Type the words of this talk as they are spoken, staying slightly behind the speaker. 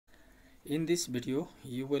In this video,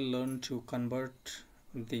 you will learn to convert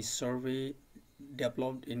the survey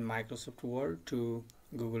developed in Microsoft Word to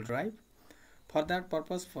Google Drive. For that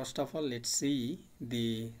purpose, first of all, let's see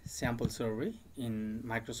the sample survey in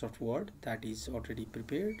Microsoft Word that is already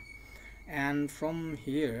prepared. And from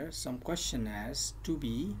here, some questionnaires to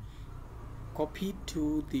be copied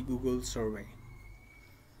to the Google survey.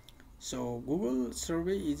 So Google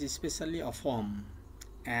survey is especially a form,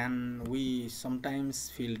 and we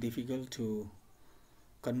sometimes feel difficult to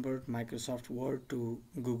convert Microsoft Word to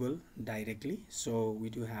Google directly, so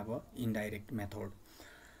we do have a indirect method.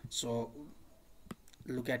 So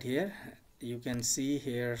look at here, you can see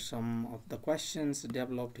here some of the questions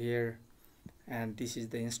developed here, and this is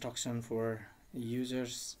the instruction for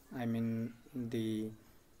users, I mean the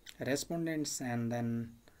respondents, and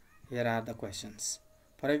then here are the questions.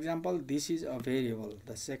 For example, this is a variable,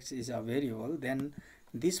 the sex is a variable, then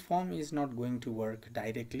this form is not going to work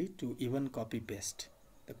directly to even copy paste.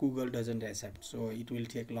 The Google doesn't accept, so it will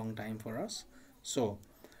take a long time for us. So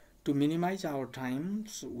to minimize our time,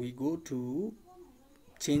 so we go to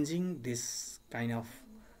changing this kind of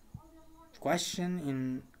question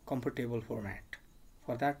in comfortable format.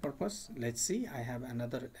 For that purpose, let's see, I have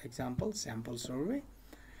another example, sample survey.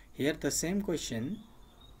 Here the same question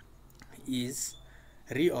is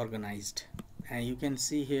reorganized, and you can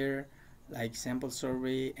see here like sample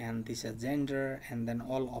survey, and this is gender, and then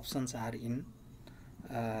all options are in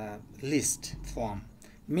list form.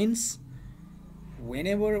 Means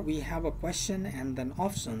whenever we have a question and then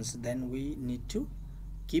options, then we need to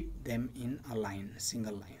keep them in a line,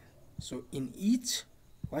 single line. So in each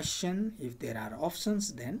question, if there are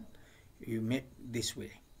options, then you make this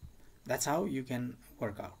way. That's how you can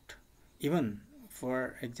work out. Even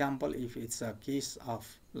for example, if it's a case of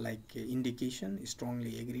like indication,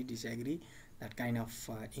 strongly agree, disagree, that kind of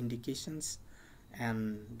indications,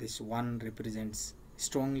 and this one represents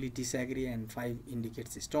strongly disagree and 5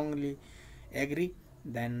 indicates strongly agree,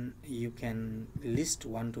 then you can list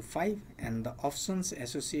 1 to 5, and the options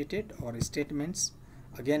associated or statements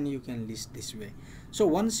again you can list this way. So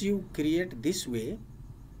once you create this way,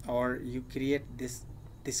 or you create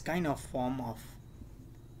this kind of form of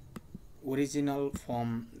original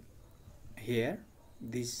form here,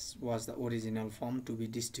 this was the original form to be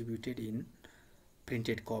distributed in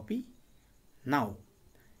printed copy. Now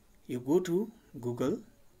you go to Google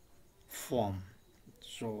form.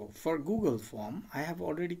 So for Google form, I have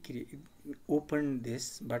already opened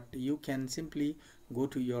this, but you can simply go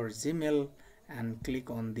to your Gmail and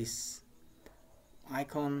click on this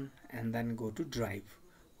icon and then go to Drive.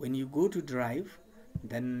 When you go to Drive,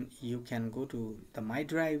 then you can go to the My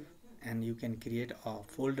Drive and you can create a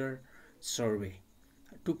folder survey.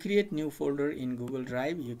 To create new folder in Google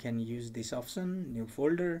Drive, you can use this option, new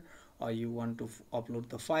folder, or you want to upload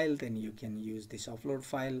the file, then you can use this upload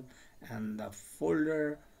file, and the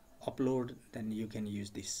folder upload, then you can use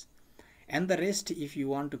this. And the rest, if you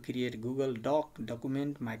want to create Google Doc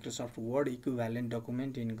document, Microsoft Word equivalent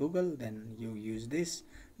document in Google, then you use this.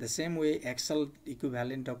 The same way Excel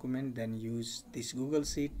equivalent document, then use this Google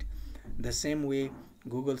Sheet. The same way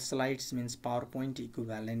Google Slides means PowerPoint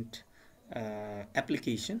equivalent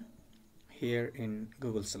application here in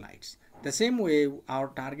Google Slides. The same way our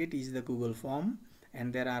target is the Google form,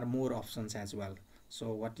 and there are more options as well.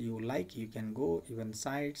 So what you like, you can go even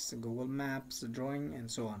sites, Google Maps, drawing, and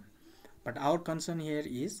so on. But our concern here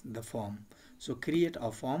is the form. So create a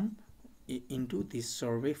form into this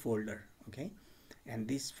survey folder, okay? And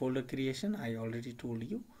this folder creation, I already told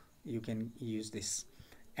you, you can use this.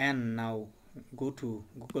 And now go to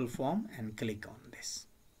Google form and click on this.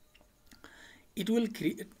 It will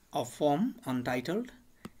create a form untitled,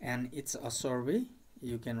 and it's a survey.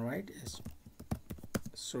 You can write as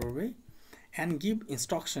survey and give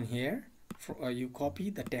instruction here. You copy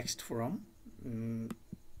the text from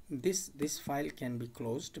this file can be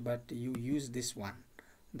closed, but you use this one,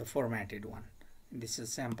 the formatted one. This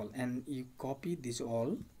is sample, and you copy this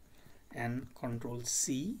all and control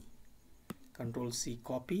C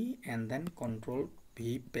copy, and then control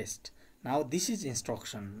V paste. Now this is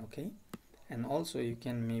instruction, okay? And also you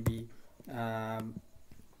can maybe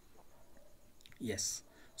yes,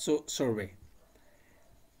 so survey,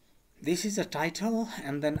 this is a title,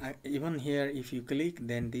 and then even here if you click,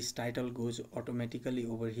 then this title goes automatically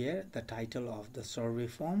over here, the title of the survey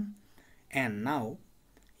form. And now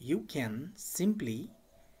you can simply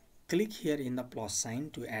click here in the plus sign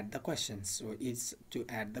to add the questions. So it's to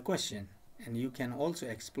add the question, and you can also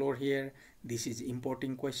explore here. This is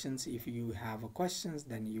importing questions. If you have questions,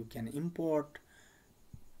 then you can import.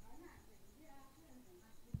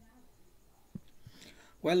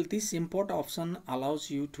 Well, this import option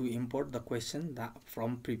allows you to import the question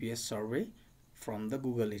from previous survey from the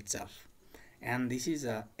Google itself. And this is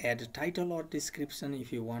a add title or description.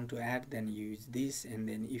 If you want to add, then use this. And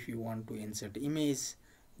then if you want to insert image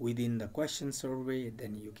within the question survey,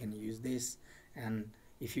 then you can use this. And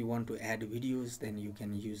if you want to add videos, then you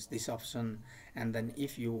can use this option. And then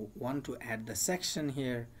if you want to add the section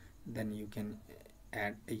here, then you can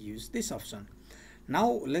use this option.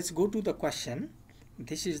 Now let's go to the question.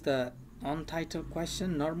 This is the untitled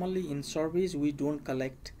question. Normally in surveys we don't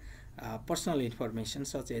collect personal information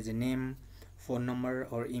such as a name, phone number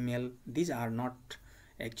or email. These are not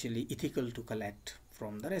actually ethical to collect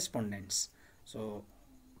from the respondents. So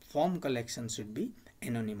form collection should be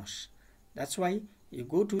anonymous. That's why you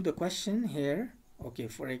go to the question here. Okay,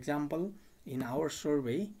 for example, in our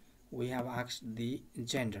survey we have asked the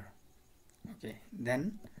gender. Okay,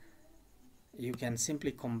 then you can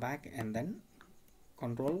simply come back and then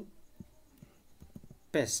control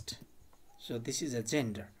paste. So this is a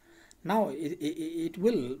gender. Now it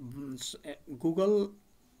will Google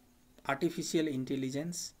artificial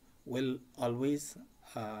intelligence will always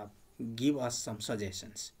give us some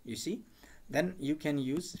suggestions, you see. Then you can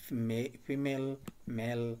use female,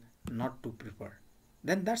 male, not to prefer.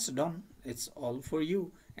 Then that's done. It's all for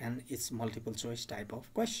you, and it's multiple choice type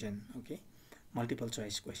of question. Okay, multiple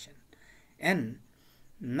choice question. And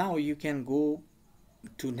now you can go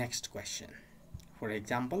to next question. For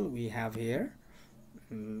example, we have here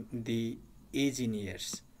the age in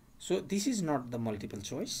years. So this is not the multiple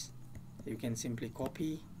choice. You can simply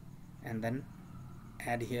copy and then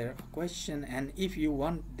add here a question, and if you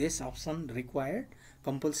want this option required,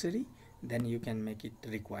 compulsory, then you can make it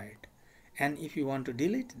required. And if you want to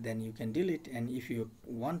delete, then you can delete. And if you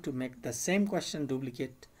want to make the same question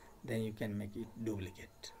duplicate, then you can make it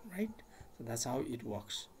duplicate, right? So that's how it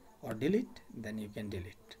works. Or delete, then you can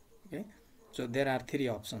delete. Okay, so there are three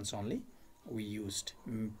options only we used: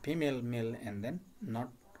 female, male, and then not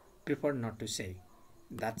prefer not to say.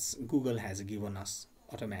 That's Google has given us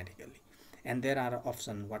automatically. And there are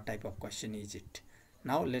options what type of question is it.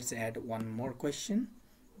 Now let's add one more question.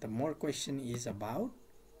 The more question is about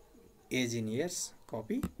age in years.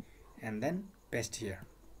 Copy and then paste here.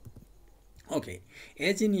 Okay,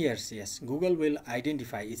 age in years, yes, Google will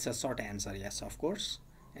identify. It's a short answer, yes, of course.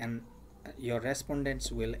 And your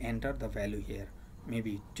respondents will enter the value here,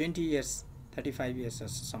 maybe 20 years, 35 years, or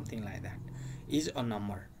something like that. Is a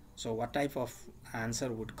number. So what type of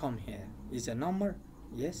answer would come here? Is a number?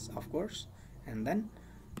 Yes, of course. And then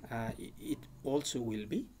it also will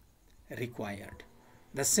be required.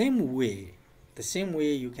 The same way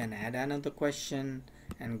you can add another question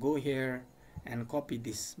and go here and copy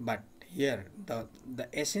this. But here the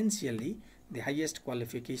essentially the highest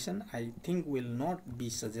qualification I think will not be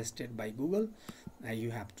suggested by Google.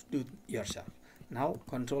 You have to do yourself. Now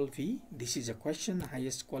Control V. This is a question,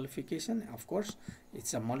 highest qualification. Of course,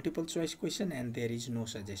 it's a multiple choice question and there is no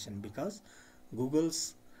suggestion because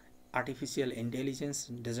Google's artificial intelligence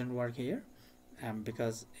doesn't work here,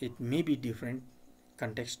 because it may be different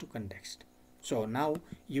context to context. So now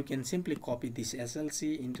you can simply copy this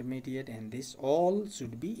SLC, intermediate, and this all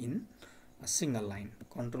should be in a single line.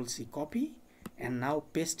 Control C, copy, and now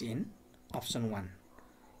paste in option 1.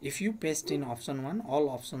 If you paste in option 1, all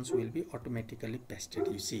options will be automatically pasted.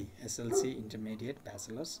 You see, SLC, intermediate,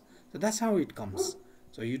 bachelor's. So that's how it comes.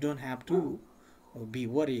 So you don't have to be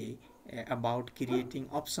worried about creating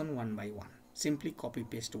option one by one. Simply copy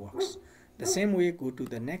paste works. The same way, go to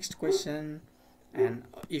the next question, and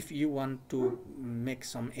if you want to make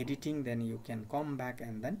some editing, then you can come back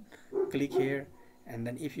and then click here, and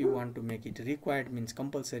then if you want to make it required, means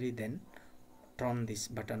compulsory, then turn this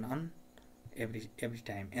button on every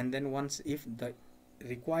time. And then once if the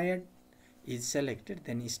required is selected,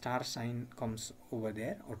 then a star sign comes over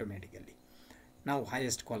there automatically. Now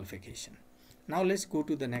highest qualification. Now let's go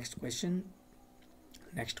to the next question.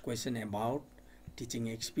 Next question about teaching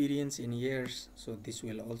experience in years. So this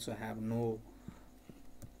will also have no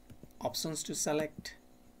options to select.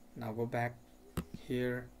 Now go back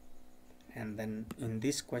here, and then in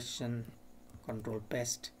this question control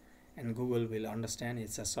paste, and Google will understand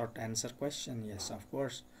it's a short answer question. Yes, of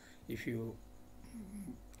course. If you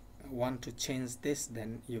want to change this,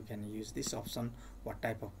 then you can use this option. What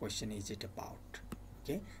type of question is it about?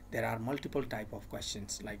 Okay, there are multiple type of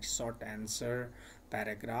questions like short answer,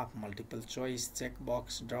 paragraph, multiple choice,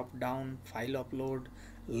 checkbox, drop down, file upload,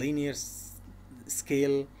 linear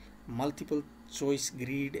scale, multiple choice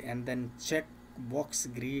grid, and then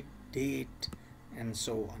checkbox grid, date, and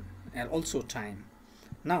so on, and also time.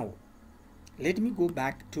 Now let me go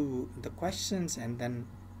back to the questions and then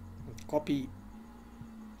copy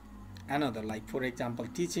another, like for example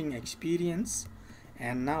teaching experience,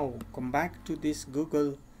 and now come back to this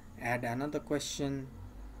Google, add another question,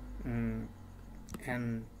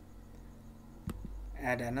 and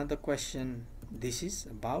add another question. This is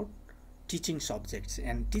about teaching subjects,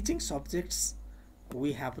 and teaching subjects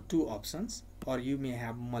we have two options, or you may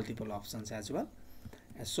have multiple options as well.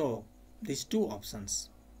 So these two options,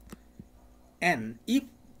 and if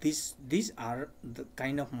these are the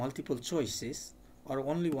kind of multiple choices or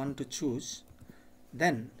only one to choose,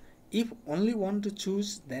 then if only one to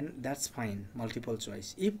choose, then that's fine, multiple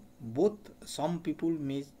choice. If both, some people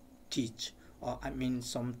may teach, or I mean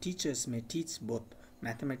some teachers may teach both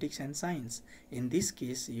mathematics and science, in this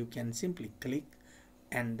case you can simply click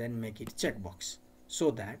and then make it checkbox,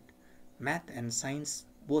 so that math and science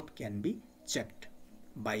both can be checked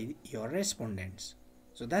by your respondents.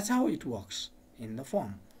 So that's how it works in the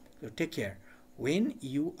form. So take care, when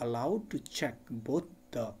you allow to check both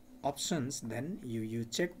the options, then you use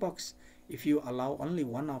checkbox. If you allow only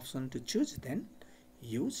one option to choose, then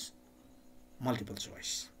use multiple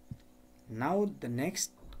choice. Now the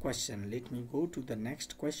next question, let me go to the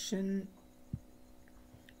next question,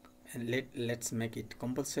 and let's make it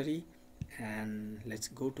compulsory, and let's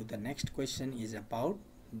go to the next question. Is about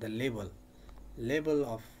the level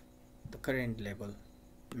of the current level,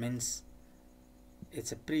 means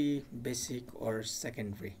it's a pre, basic or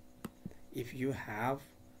secondary. If you have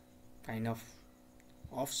kind of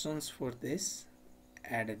options for this,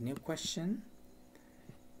 add a new question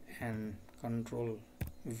and control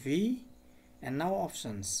V, and now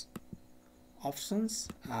options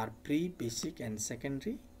are pre, basic and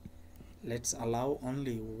secondary. Let's allow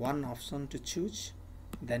only one option to choose,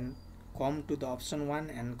 then come to the option 1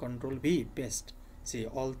 and control V, paste. See,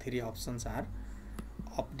 all three options are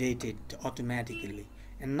updated automatically,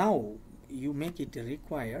 and now you make it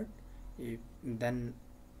required. Then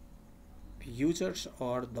users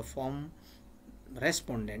or the form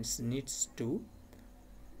respondents needs to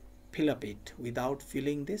fill up it. Without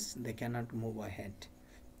filling this, they cannot move ahead.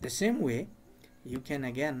 The same way, you can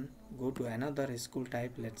again go to another school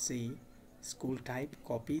type. Let's see, school type,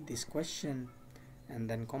 copy this question and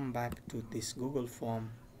then come back to this Google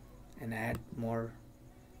form and add more.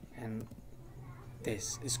 And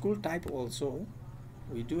this school type also,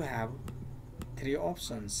 we do have three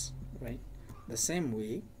options, right? The same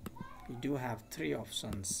way, we do have three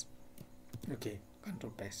options. Okay,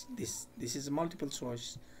 control paste. This is multiple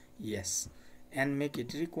choice, yes, and make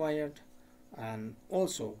it required. And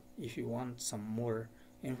also, if you want some more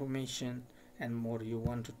information and more you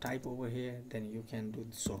want to type over here, then you can do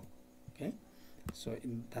so. Okay, so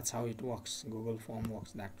that's how it works. Google form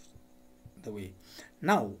works that the way.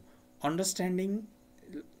 Now, understanding,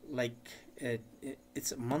 like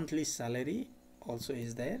it's monthly salary also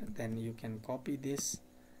is there, then you can copy this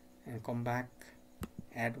and come back,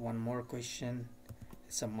 add one more question.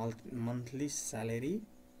 It's a monthly salary,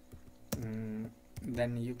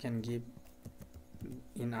 then you can give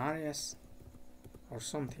in RS or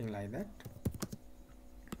something like that.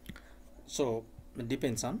 So it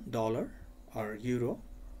depends on dollar or euro,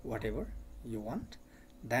 whatever you want,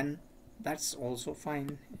 then that's also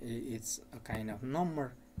fine. It's a kind of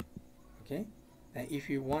number. Okay, if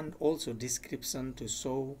you want also description to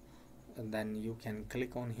show, then you can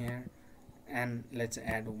click on here, and let's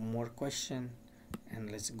add more question,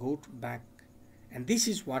 and let's go back. And this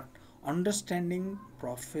is what understanding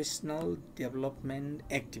professional development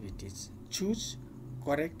activities. Choose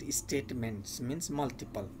correct statements, means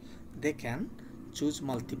multiple, they can choose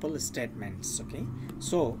multiple statements. Okay,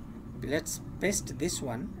 so let's paste this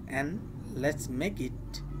one and let's make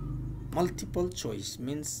it multiple choice,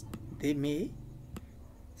 means they may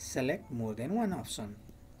select more than one option.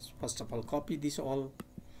 So first of all, copy this all,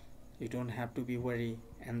 you don't have to be worried,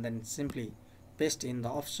 and then simply paste in the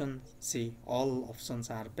option. See, all options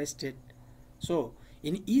are pasted. So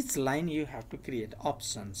in each line you have to create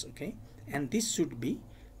options. Okay, and this should be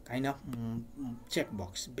kind of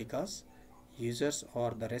checkbox, because users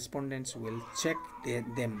or the respondents will check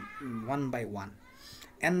them one by one.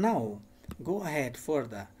 And now go ahead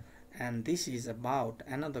further, and this is about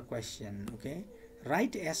another question. Okay,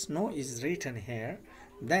 write yes no is written here,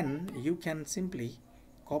 then you can simply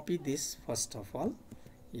copy this first of all,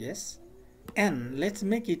 yes, and let's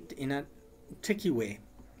make it in a tricky way.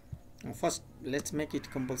 First let's make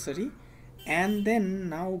it compulsory, and then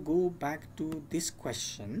now go back to this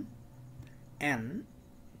question and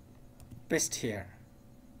paste here.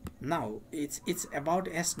 Now it's about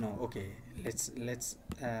yes no. Okay, let's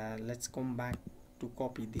come back to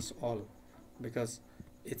copy this all, because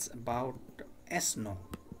it's about yes no.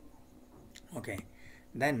 Okay,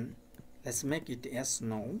 then let's make it yes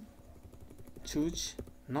no, choose,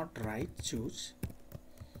 not right, choose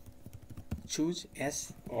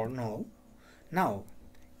yes or no. Now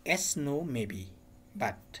yes, no, maybe,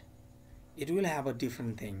 but it will have a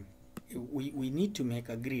different thing. We need to make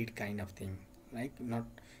a grid kind of thing, like not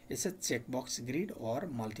it's a checkbox grid or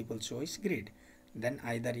multiple choice grid, then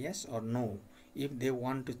either yes or no. If they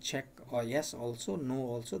want to check or yes also, no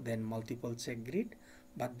also, then multiple check grid,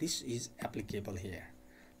 but this is applicable here.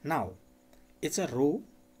 Now it's a row.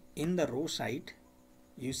 In the row side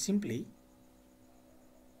you simply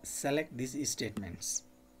select these statements.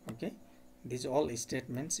 Okay, these all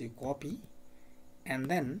statements you copy and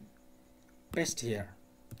then paste here.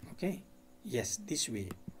 Okay, yes, this way.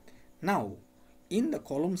 Now in the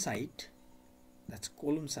column side, that's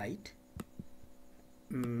column side,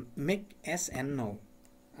 make yes and no.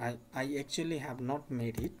 I actually have not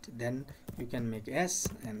made it. Then you can make yes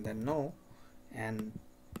and then no, and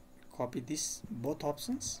copy this both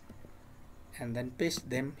options and then paste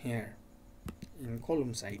them here in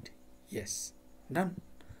column side. Yes, done.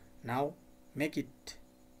 Now make it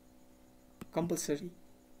compulsory.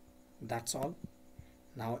 That's all.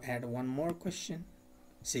 Now add one more question.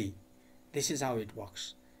 See, this is how it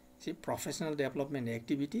works. See, professional development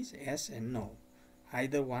activities, yes and no,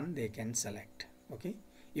 either one they can select. Okay,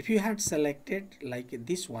 if you had selected like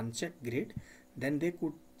this one check grid, then they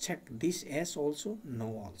could check this yes also,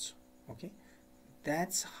 no also. Okay,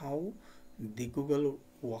 that's how the Google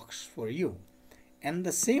works for you. And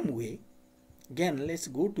the same way, again, let's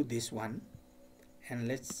go to this one and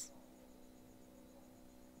let's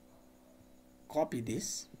copy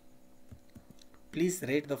this. Please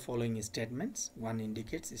rate the following statements. One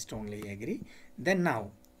indicates strongly agree. Then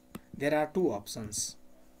now there are two options.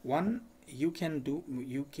 One, you can do,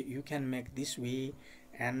 you can make this way,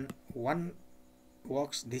 and one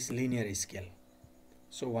works this linear scale.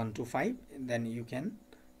 So 1 to 5, then you can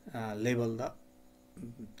label the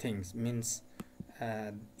things, means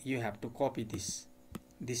you have to copy these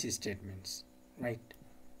statements, right?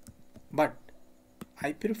 But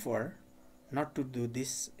I prefer not to do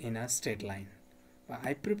this in a straight line.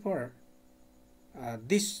 I prefer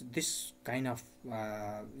this kind of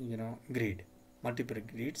grid, multiple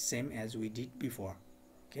grid, same as we did before.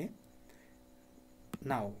 Okay,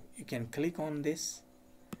 now you can click on this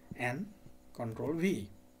and Control V.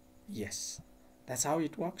 Yes, that's how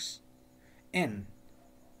it works. And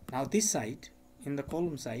now this side, in the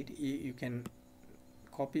column side, you can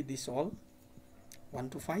copy this all 1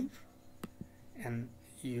 to 5 and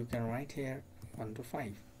you can write here 1 to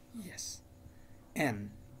 5. Yes,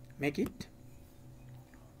 and make it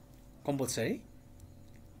compulsory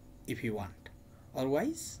if you want.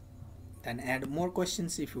 Otherwise, then add more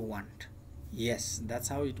questions if you want. Yes, that's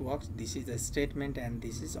how it works. This is a statement and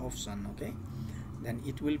this is option. Okay, then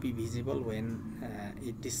it will be visible when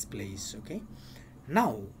it displays. Okay,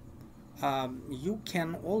 now you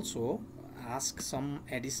can also ask some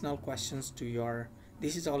additional questions to your,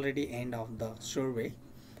 this is already end of the survey.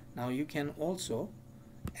 Now you can also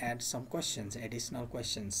add some questions, additional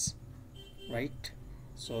questions, right?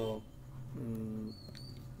 So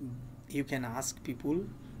you can ask people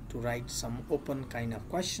to write some open kind of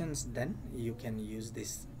questions, then you can use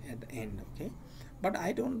this at the end. Okay, but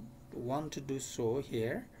I don't want to do so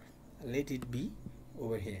here. Let it be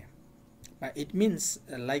over here. It means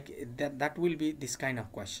like that will be this kind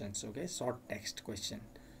of questions. Okay, short text question.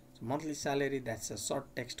 So monthly salary, that's a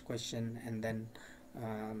short text question, and then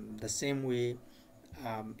the same way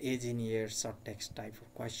age in years, short text type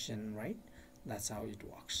of question, right? That's how it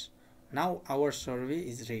works. Now our survey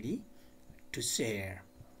is ready to share.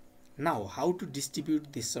 Now how to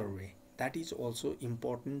distribute this survey, that is also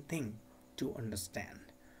important thing to understand.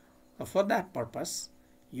 For that purpose,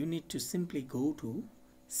 you need to simply go to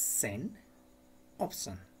send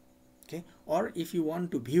option. Okay, or if you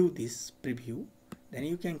want to view this preview, then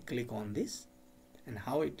you can click on this and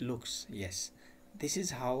how it looks. Yes, this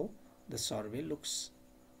is how the survey looks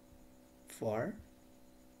for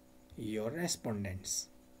your respondents.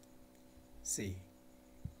 See,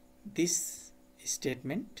 this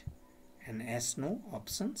statement and yes no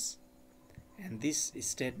options and these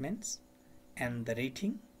statements and the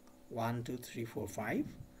rating 1 2 3 4 5.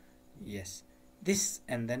 Yes, this,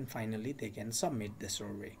 and then finally they can submit the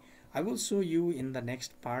survey. I will show you in the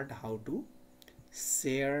next part how to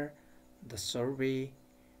share the survey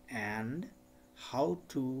and how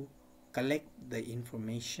to collect the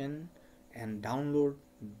information and download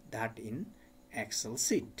that in Excel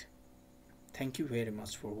sheet. Thank you very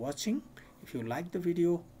much for watching. If you like the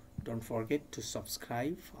video, don't forget to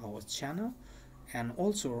subscribe our channel and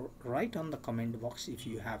also write on the comment box if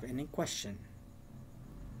you have any question.